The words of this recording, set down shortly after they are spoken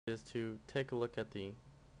is to take a look at the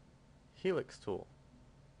helix tool.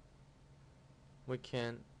 We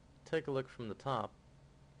can take a look from the top.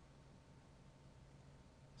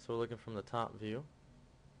 So we're looking from the top view.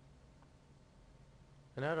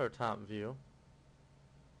 And at our top view,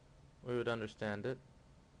 we would understand it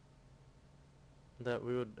that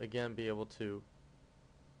we would again be able to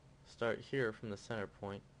start here from the center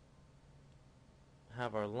point,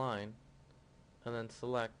 have our line, and then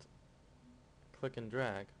select, click and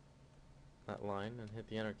drag that line and hit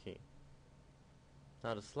the enter key.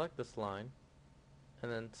 Now to select this line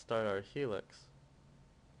and then start our helix,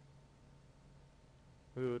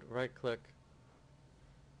 we would right click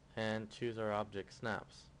and choose our object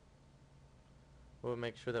snaps. We'll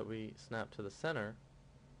make sure that we snap to the center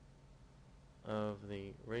of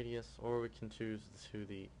the radius, or we can choose to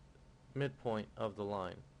the midpoint of the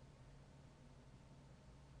line.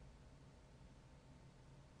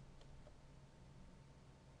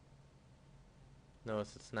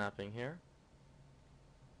 Notice it's snapping here.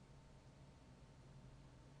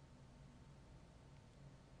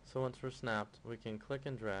 So once we're snapped, we can click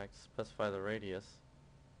and drag, specify the radius,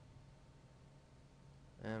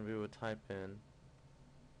 and we would type in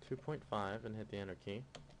 2.5 and hit the enter key.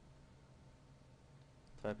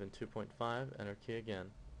 Type in 2.5, enter key again.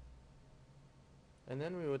 And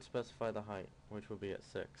then we would specify the height, which will be at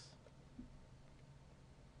 6.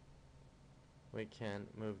 We can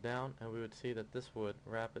move down and we would see that this would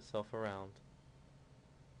wrap itself around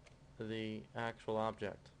the actual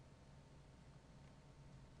object.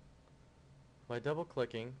 By double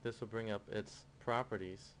clicking, this will bring up its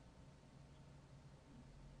properties.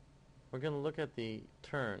 We're going to look at the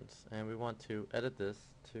turns, and we want to edit this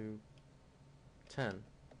to 10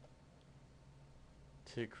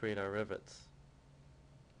 to create our rivets.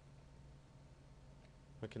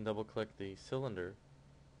 We can double click the cylinder.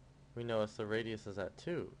 We notice the radius is at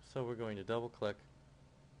 2, so we're going to double click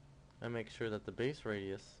and make sure that the base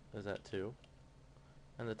radius is at 2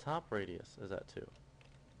 and the top radius is at 2.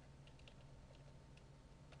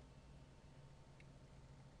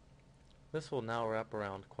 This will now wrap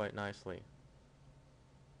around quite nicely.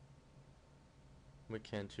 We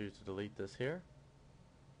can choose to delete this here.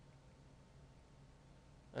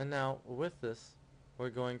 And now with this,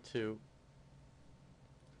 we're going to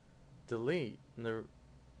delete the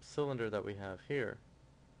cylinder that we have here.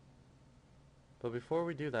 But before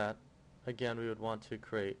we do that, again we would want to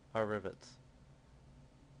create our rivets.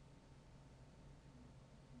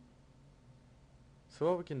 So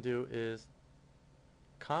what we can do is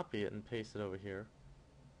copy it and paste it over here,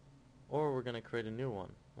 or we're going to create a new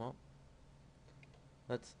one. Well,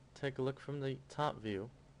 let's take a look from the top view,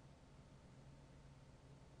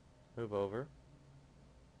 move over,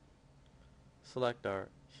 select our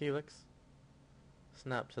helix,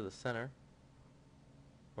 snap to the center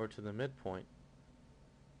or to the midpoint.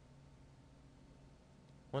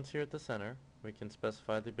 Once you're at the center, we can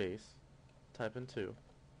specify the base, type in 2,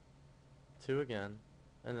 2 again,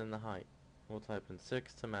 and then the height. We'll type in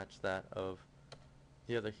 6 to match that of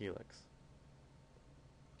the other helix.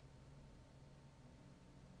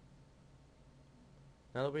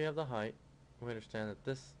 Now that we have the height, we understand that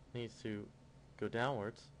this needs to go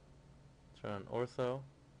downwards. Turn on ortho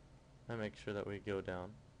and make sure that we go down.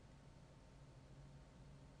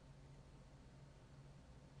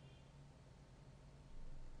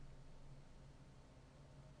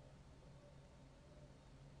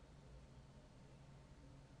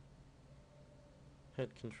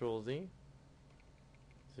 Hit Control Z,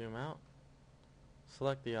 zoom out,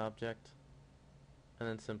 select the object, and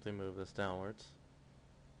then simply move this downwards.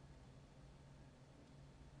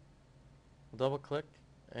 Double click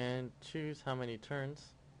and choose how many turns,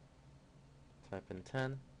 type in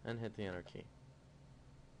 10 and hit the enter key.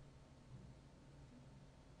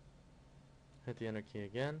 Hit the enter key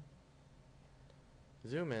again,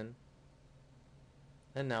 zoom in,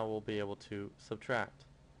 and now we'll be able to subtract.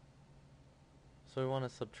 So we want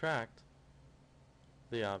to subtract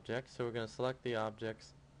the object, so we're going to select the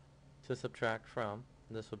objects to subtract from.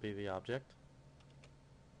 This will be the object.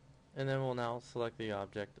 And then we'll now select the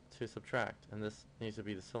object to subtract, and this needs to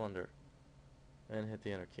be the cylinder, and hit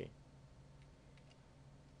the enter key.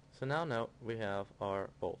 So now note we have our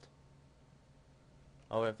bolt.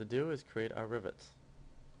 All we have to do is create our rivets.